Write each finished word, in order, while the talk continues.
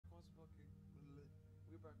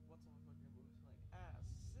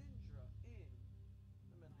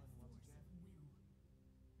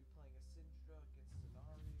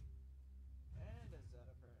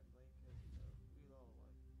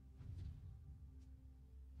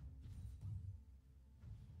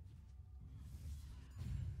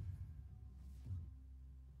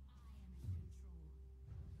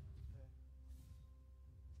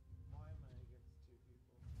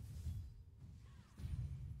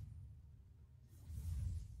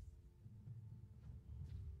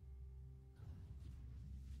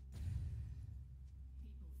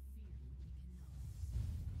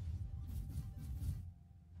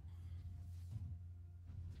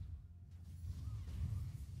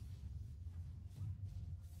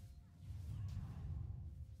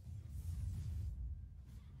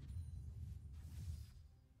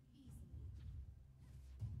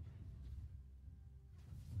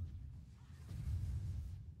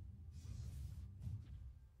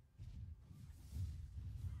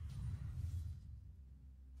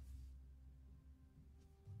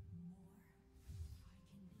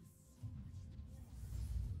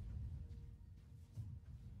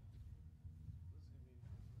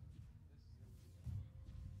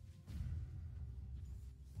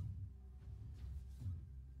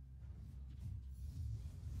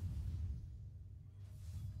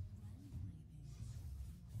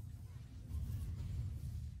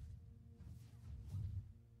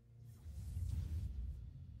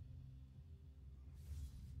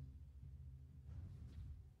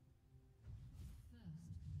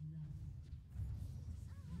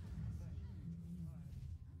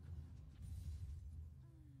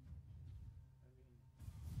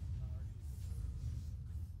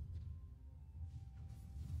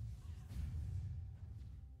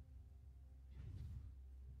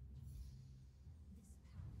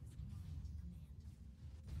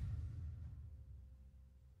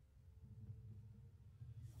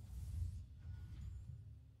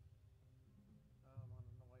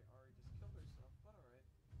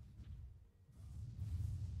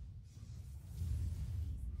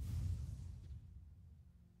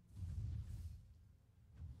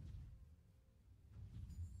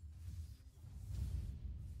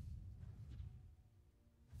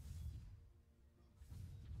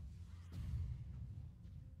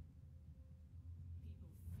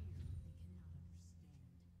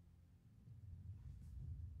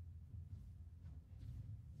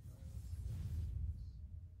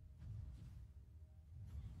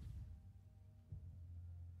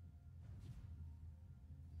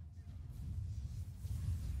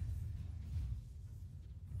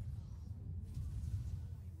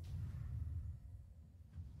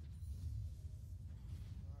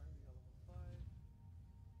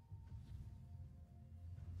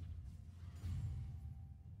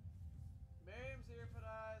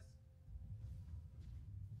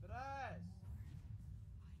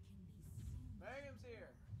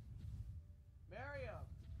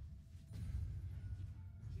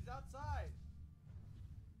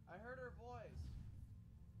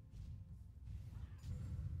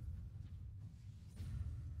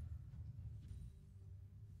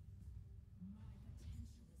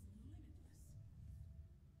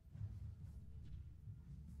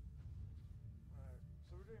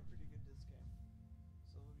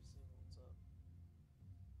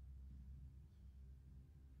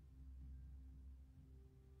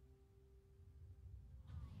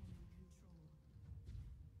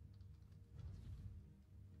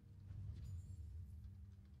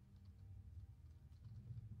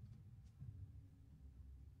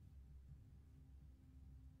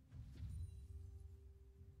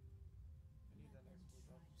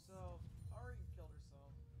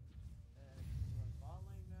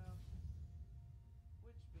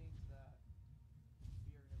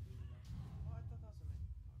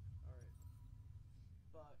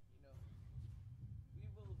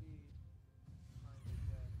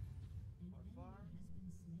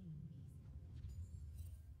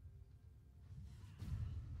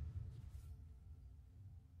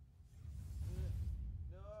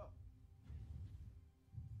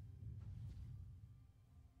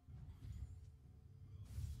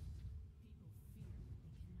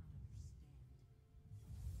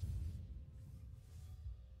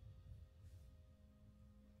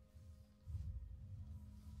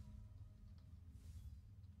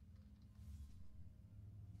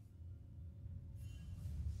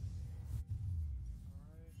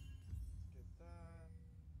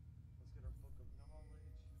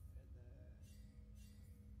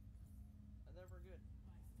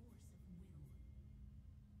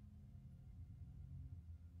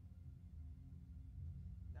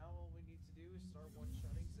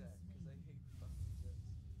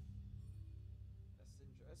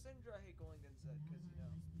Syndra, I hate going against Zed because, you know,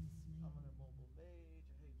 I'm an immobile mage,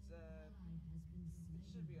 I hate Zed. It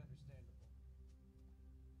should be understandable.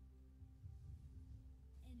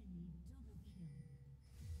 Enemy double kill.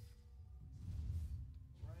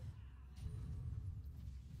 Right?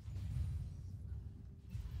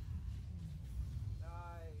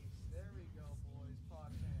 Nice. There we go, boys. Pod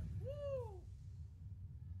champ. Woo!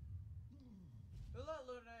 Hello,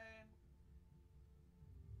 Lunan.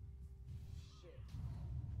 Shit. My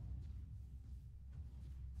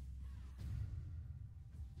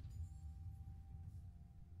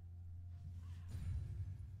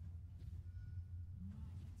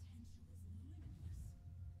potential is limitless.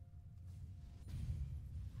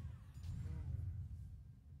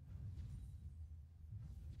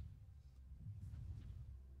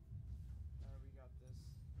 Alright, we got this.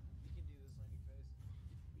 We can do this laning phase.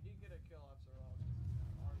 We did get a kill after all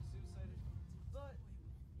because he's already suicided. But,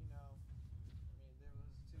 you know, I mean, there was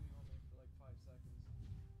 2 only for like 5 seconds.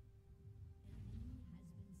 Enemy has been slain. More.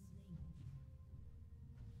 I can be so much more.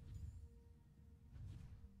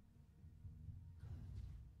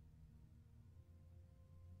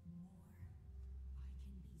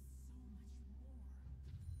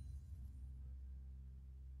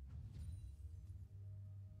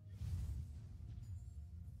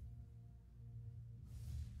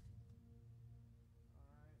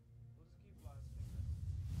 Alright, we'll just keep blasting this.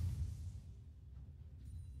 Let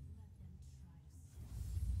them try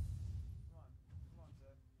to stop. Come on,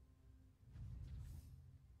 Zed. Such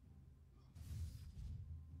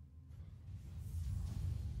power.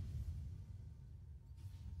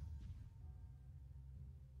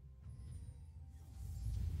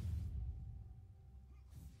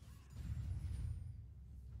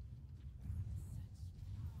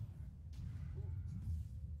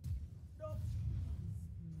 Nope!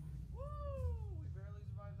 Woo! We barely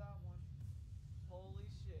survived that one. Holy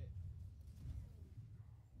shit.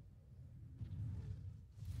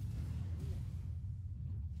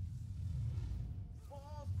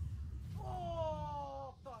 Oh!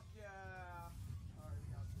 Oh! Fuck yeah! Alright, we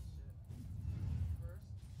got this shit. First.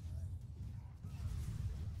 Alright.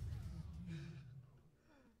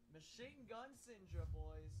 Machine gun Syndra,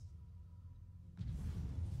 boys.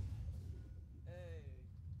 Hey.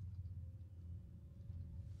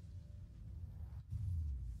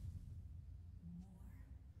 More.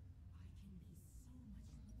 I can be so much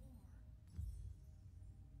more.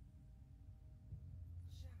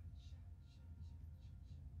 Shot, shot, shot, shot,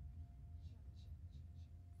 shot,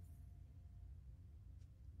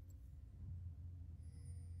 shot. Shot, shot, shot, shot.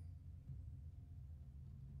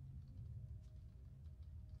 Let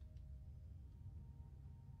them try to stop.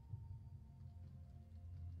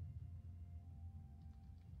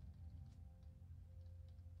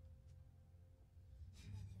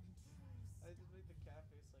 I just make the cat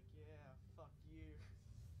face like, yeah, fuck you.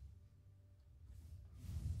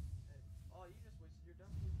 Hey, oh, you just wasted your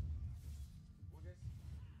dump. Well, guess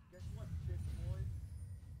what, bitch boy?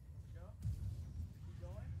 There we go. Keep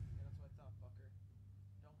going. Yeah, that's what I thought, fucker.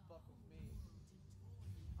 Don't fuck with me.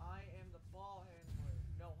 I am the ball handler.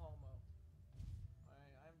 No homo. I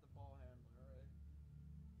am the ball handler, alright?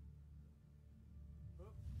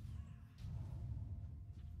 Boop.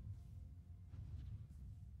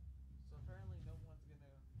 So apparently no one's gonna say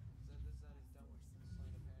this that he's done with the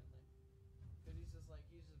slain apparently. Cause he's just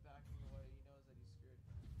backing away, he knows that he's screwed.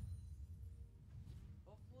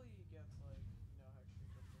 Hopefully he gets like, you know, extra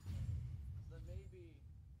critical. So then maybe,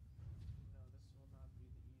 you know, this will not be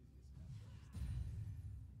the easiest matchup.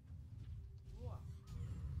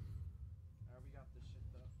 Alright, we got this shit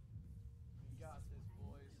though. We got this,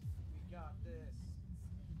 boys. We got this.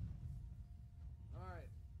 Alright,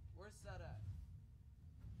 where's Zed at?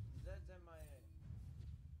 Zed's MIA.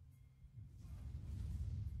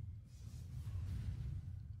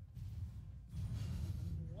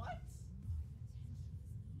 What?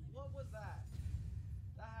 What was that?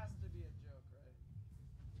 That has to be a joke, right?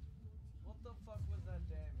 What the fuck was that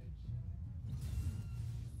damage?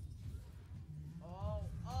 Oh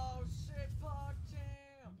shit,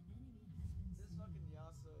 PogChamp! This fucking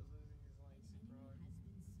Yasuo is losing his lane super hard.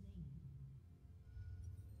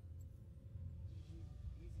 GG,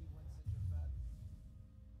 easy win, Syndra fat. This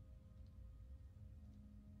power is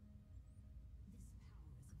mine.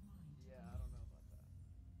 Yeah, I don't know about that.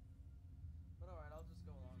 But alright, I'll just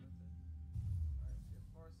go along with it. Alright, let's get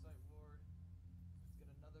Farsight Ward. Let's get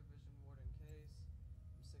another Vision Ward in case.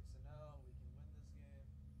 I'm 6-0, we can win this game.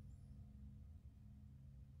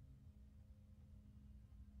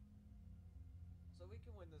 So we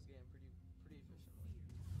can win this game pretty efficiently.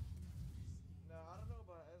 Now, I don't know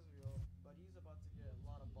about Ezreal, but he's about to get a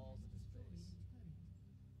lot of balls in his face.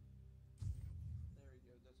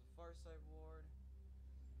 Farsight Ward.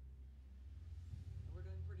 And we're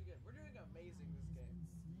doing pretty good. We're doing amazing this game.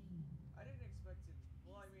 I didn't expect it.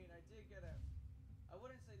 Well, I mean, I did get a... I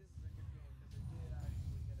wouldn't say this is a good game because I did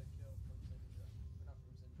actually get a kill from Syndra. Or not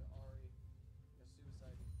from Syndra, Ari. You know,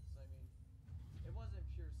 suiciding. So, I mean, it wasn't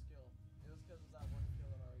pure skill. It was because of that one kill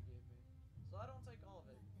that Ari gave me. So I don't take all of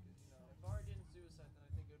it. Because, you know, if Ari didn't suicide, then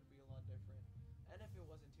I think it would be a lot different. And if it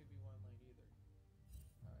wasn't 2v1 lane either.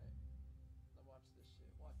 Alright. Now watch this shit.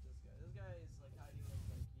 Watch this guy. This guy is like hiding and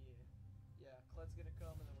like, yeah, Cled's gonna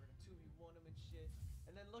come and then we're gonna 2v1 him and shit.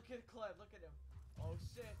 And then look at Cled, look at him. Oh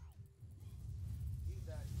shit. He's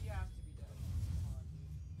dead. He has to be dead. Come on,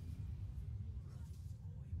 dude.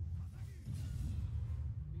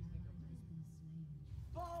 Please sneak up to me.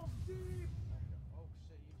 Balls deep! Okay. Oh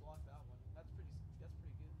shit, he blocked that one. That's pretty good.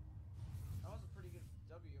 That was a pretty good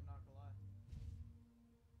W, I'm not gonna lie.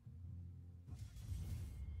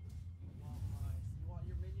 You want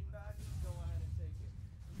your minion back? Go ahead and take it.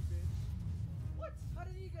 You bitch. What? How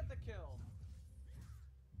did he get the kill?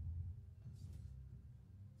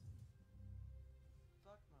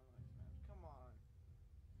 Fuck my life, man. Come on.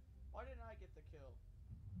 Why didn't I get the kill?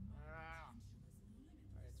 Alright,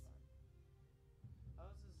 it's fine. How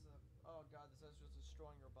is this? Oh god, this Ezreal's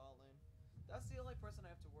destroying your bot lane. That's the only person I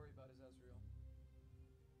have to worry about is Ezreal.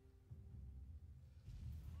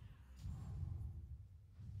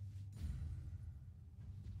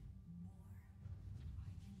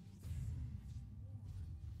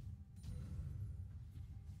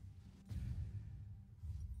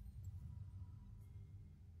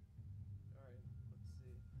 Alright, let's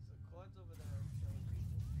see. So Clyde's over there showing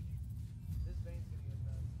people. This Vayne's gonna get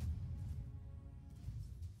bad.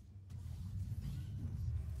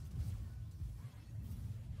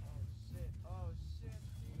 Oh shit,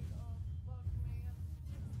 dude. Oh fuck, man.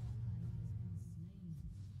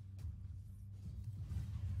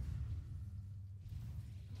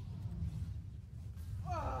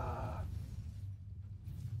 Ah!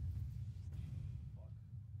 Fuck.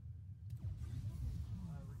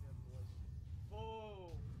 Alright, we're good, boys.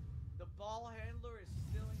 Boom! The ball handler is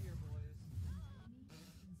still here, boys.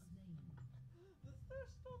 The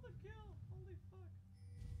Thirst stole the kill. Holy fuck.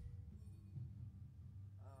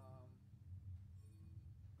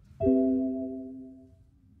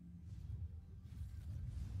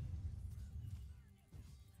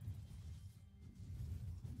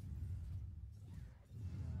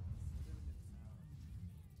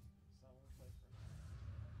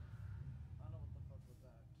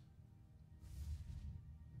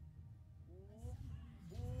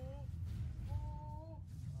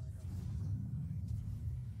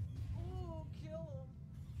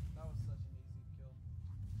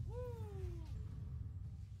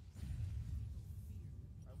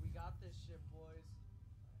 This shit, boys.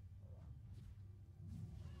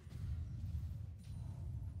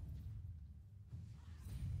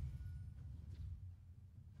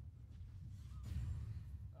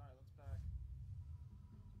 Alright, let's back.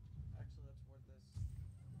 Actually, let's ward this.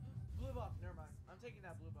 Blue buff, never mind. I'm taking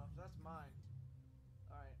that blue buff. That's mine.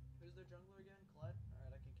 Alright, who's their jungler again? Kled?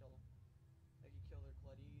 Alright, I can kill him. I can kill their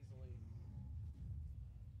Kled easily.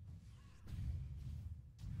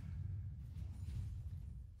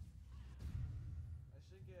 I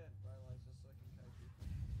should get Rylai's just so I can kite people.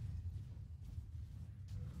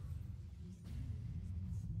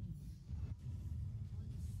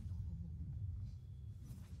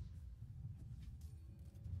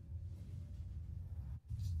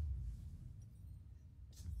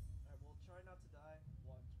 Alright, we'll try not to die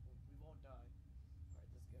once. We won't die.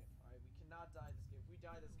 Alright, this game. Alright, we cannot die this game. If we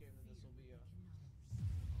die this game, then this will be a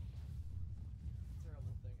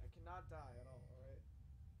terrible thing. I cannot die at all, alright?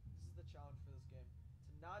 This is the challenge for this game.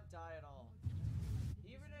 To not die at all.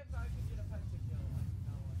 Even if I could get a pentakill, I do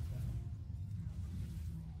not want that.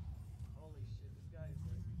 Holy shit, this guy is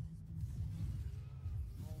like...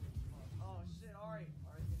 Holy fuck. Oh shit, Ari.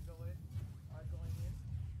 Ari's gonna go in. Ari going in.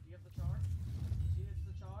 Do you have the charm? She hits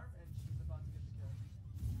the charm, and she's about to get the kill.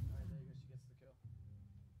 Alright, there you go, she gets the kill.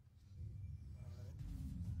 Alright.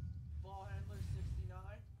 Ball handler 69.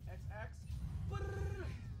 XX.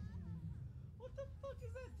 What the fuck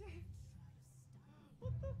is that dance?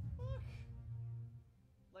 What the fuck?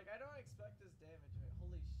 Like, I don't expect this damage, man.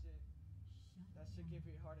 Holy shit. That shit gave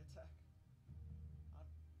me a heart attack.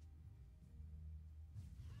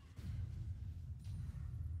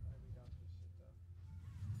 Alright, we got this shit though.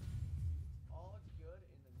 All good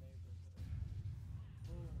in the neighborhood.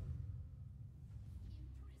 Boom.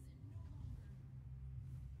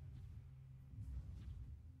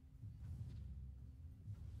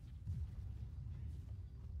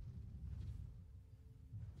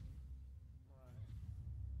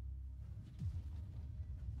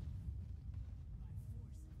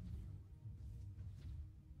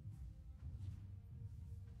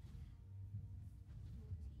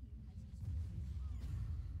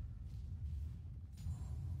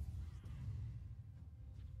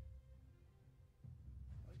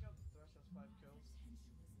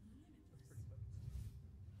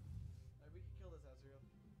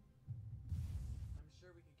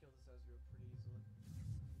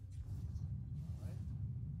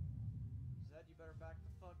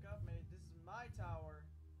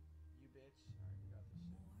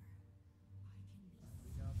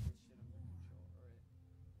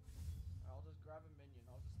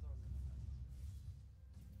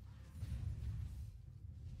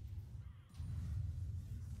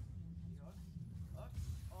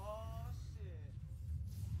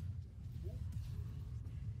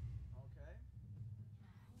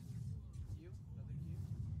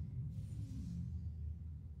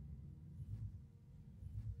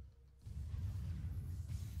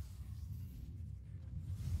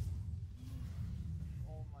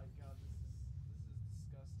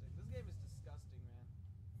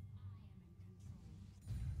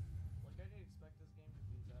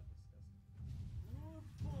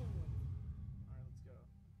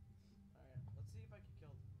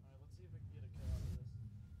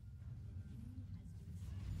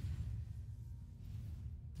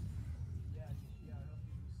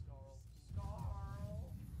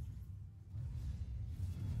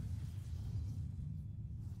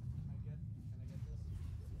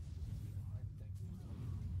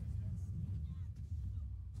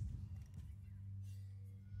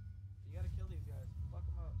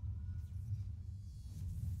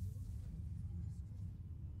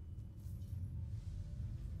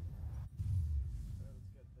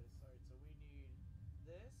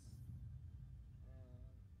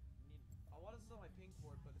 still my pink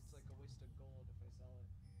board, but it's like a waste of gold if I sell it.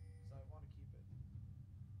 So I want to keep it.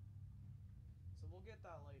 So we'll get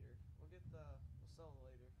that later. We'll sell it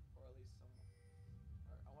later, or at least some.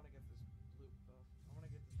 Alright, I want to get this blue buff. I want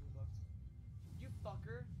to get this blue buff. You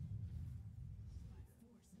fucker!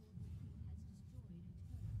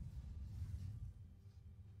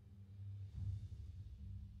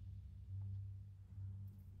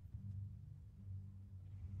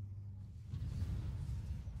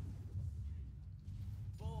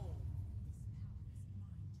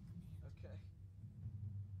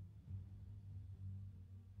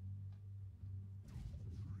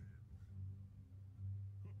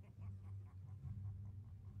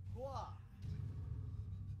 What?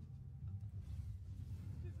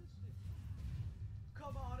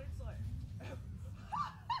 Come on, it's like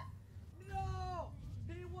no!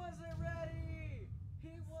 He wasn't ready!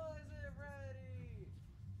 He wasn't ready!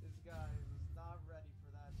 This guy was not ready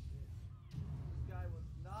for that shit. This guy was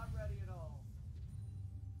not ready at all.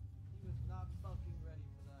 He was not fucking ready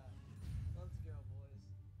for that. Let's go, boys.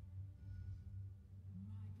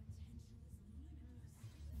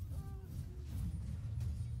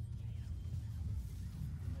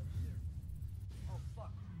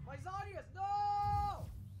 My Zonias! No!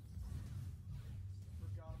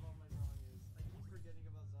 Forgot about my Zonias. I keep forgetting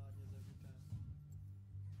about Zonias every time.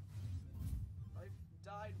 I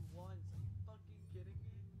died once. Are you fucking kidding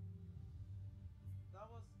me?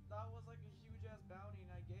 That was like a huge ass bounty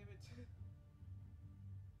and I gave it to.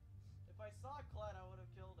 If I saw Kled, I would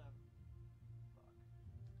have killed him. Fuck.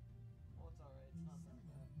 Well, it's alright. It's not that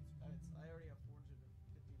bad. I already have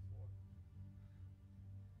 454.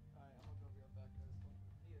 Alright, I'm gonna go be right back, guys.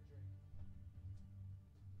 Need a drink.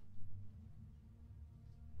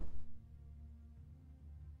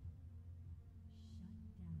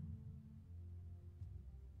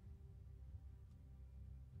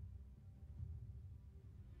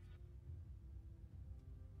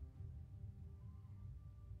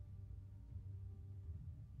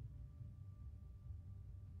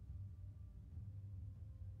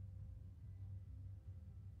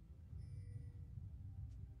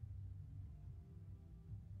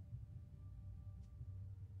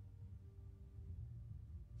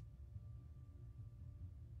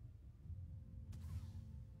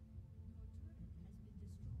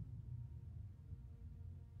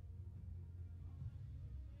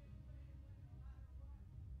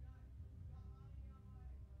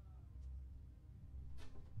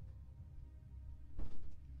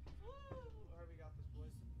 Alright, we got this,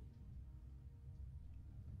 boys.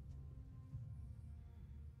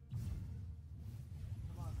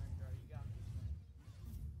 Come on, Rengar, you got this, man.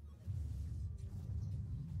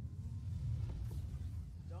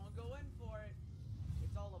 Don't go in for it.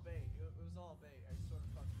 It's all a bait. It was all a bait. I sort of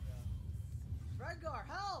fucked it up. Rengar,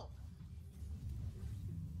 help!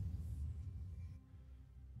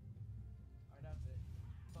 Alright, that's it.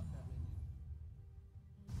 Fuck that minion.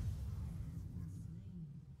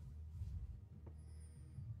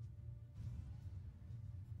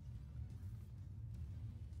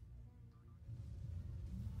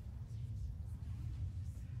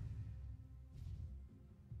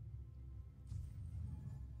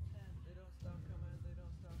 They don't stop coming. They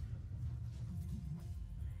don't stop coming.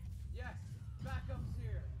 Yes! Backup's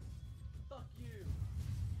here!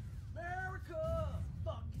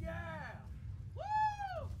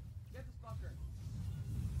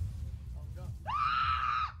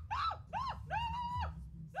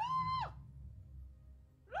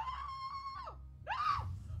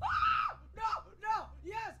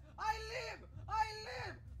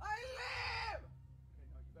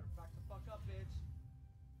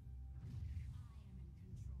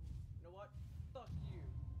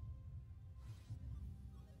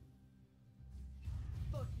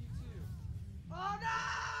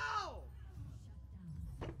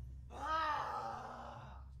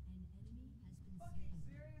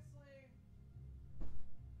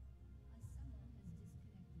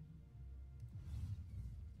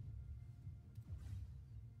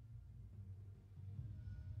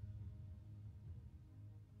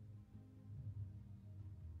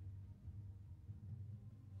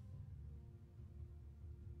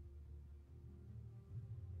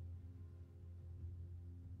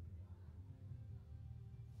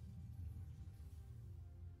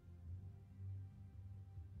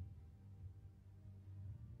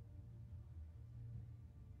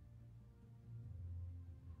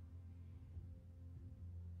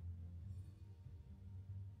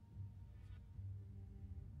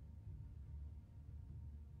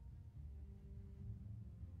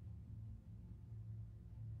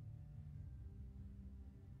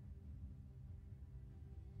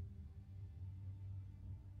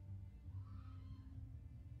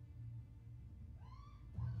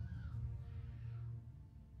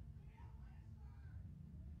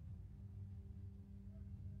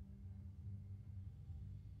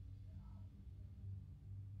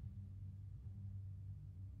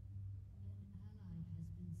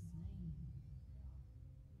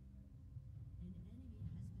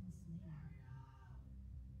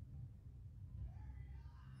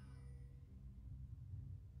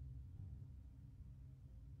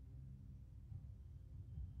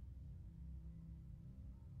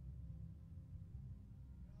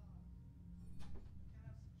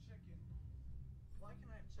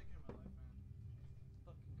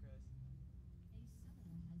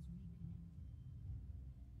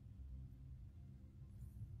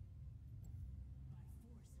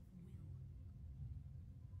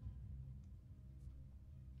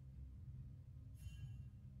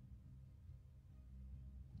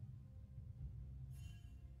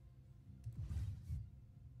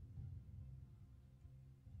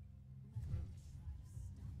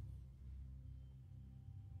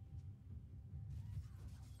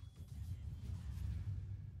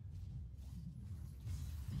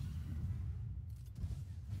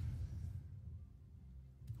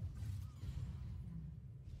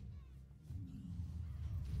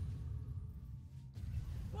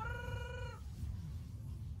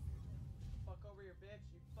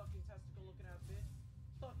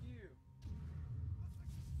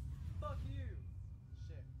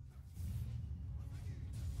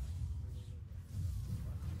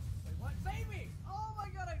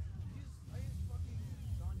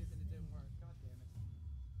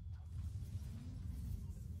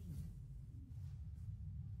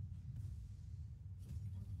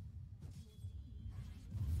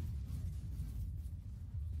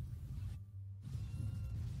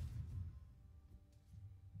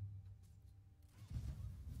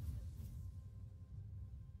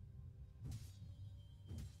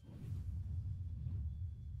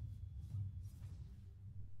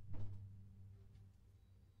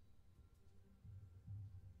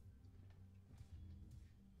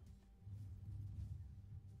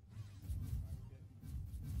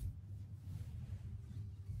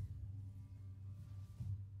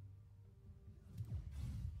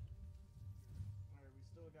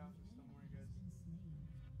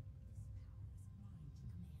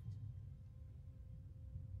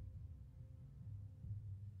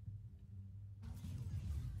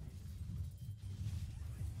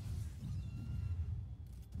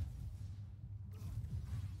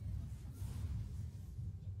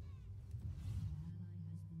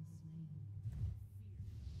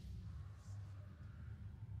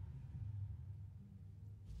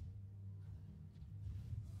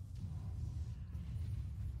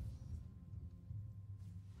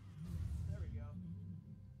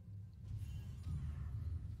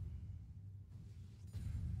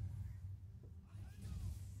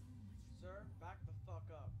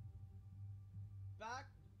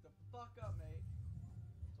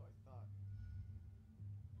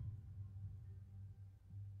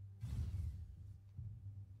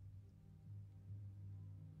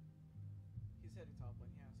 definitely top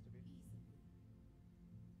lane. He has to be.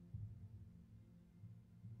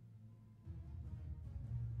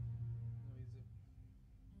 No, he's a...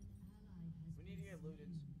 We need to get looted.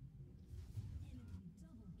 Enemy double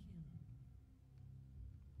kill.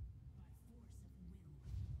 By force of will.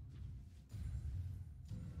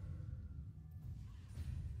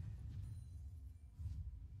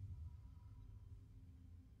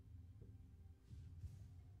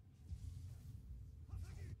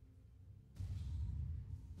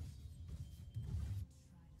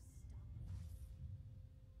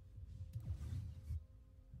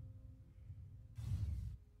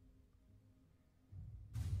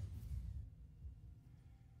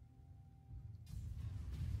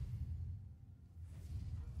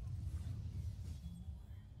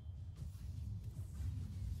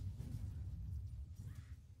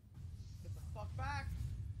 Get the fuck back!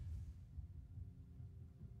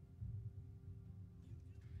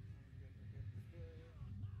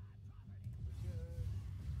 We're good.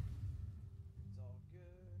 It's all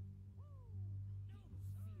good. Alright,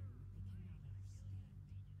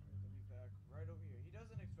 they'll be back right over here. He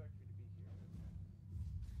doesn't expect me to be here.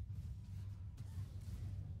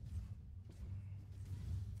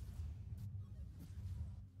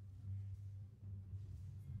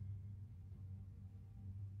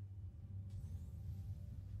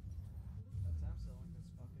 That's I'm selling this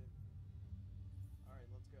fucking. Alright,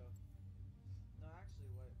 let's go. No,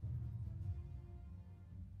 actually, what it could be doing is buying this.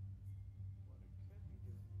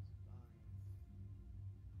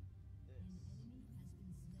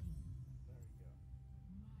 There we go.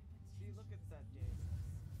 See, look at that game.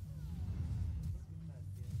 Look at that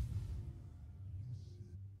game.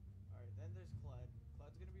 Alright, then there's Cled.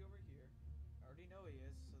 Cled's gonna be over here. I already know he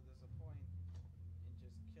is, so there's a point in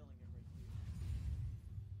just killing him right here.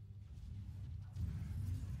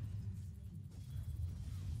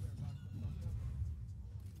 Better back the fuck up.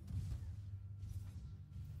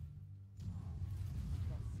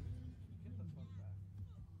 Fuck. Get the fuck back.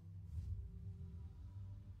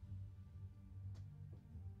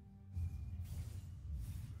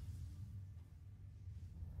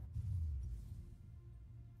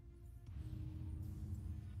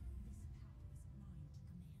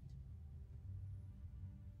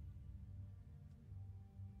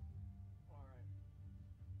 Alright.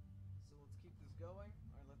 So let's keep this going.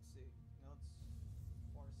 Alright, let's see. Now let's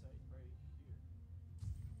Farsight right here.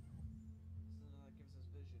 So now that gives us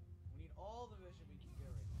vision. We need all the vision we can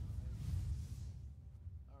get right now, right?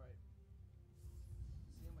 Alright.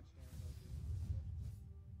 See how much damage I'll do.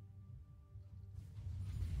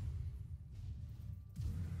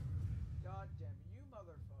 God damn it, you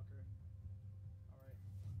motherfucker. Alright.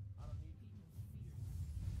 I don't need you.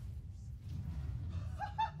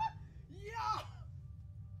 Yeah!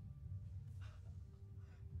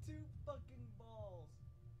 Two fucking balls.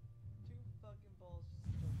 Two fucking balls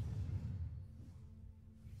just stuck there.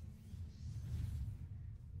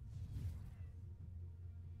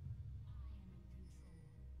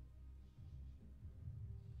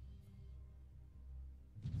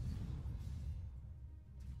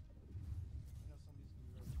 I know somebody's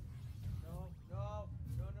gonna be right here. No, no,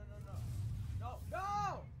 no, no, no, no. No,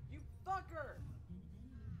 no! You fucker!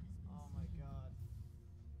 Oh my god.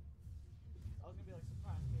 I was gonna be like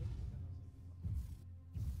surprised, but then I was like,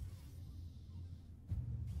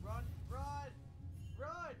 run, run,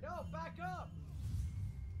 run! No, back up!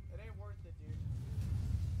 It ain't worth it, dude.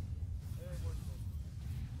 It ain't worth it.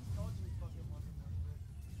 I told you we fucking wasn't worth it.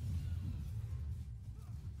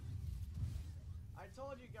 I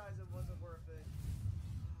told you guys it wasn't worth it.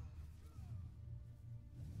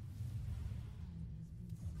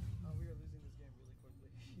 Oh, we are losing this game really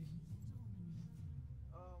quickly.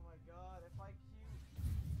 Oh my god, if I Q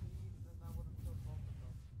speed, then that would have killed both of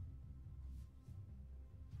them.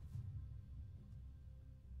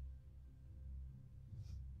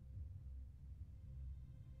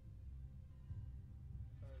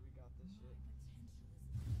 Alright, we got this shit.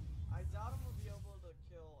 I doubt I'm gonna be able to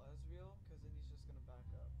kill Ezreal, because then he's just gonna back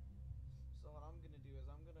up. So what I'm gonna do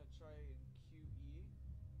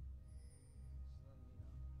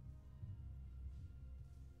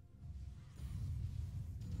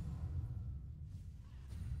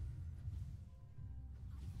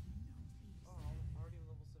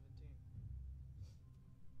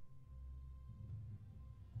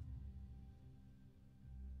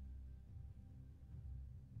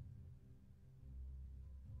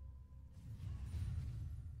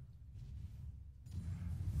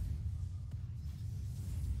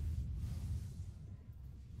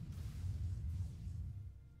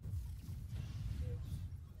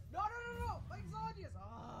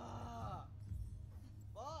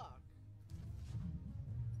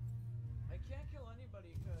can't kill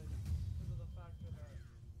anybody because of the factor that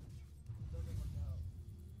it doesn't work out.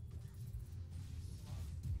 Come on,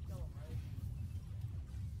 you kill him, right?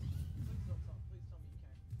 Please don't tell me you can't.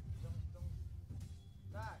 Don't.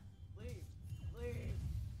 Back. Leave. Leave.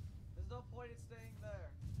 There's no point in staying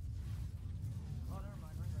there. Oh, never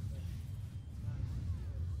mind. Right there. Nice.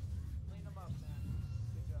 Good. Clean him up, man.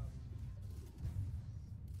 Good job.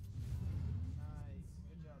 Nice.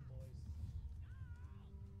 Good job, boys.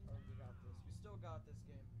 Alright, we got this. We still got this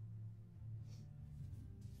game.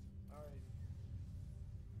 Alright.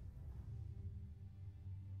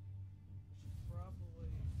 We should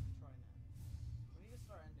probably try now. We need to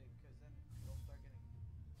start ending, because then they'll start getting...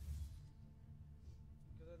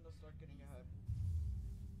 ahead.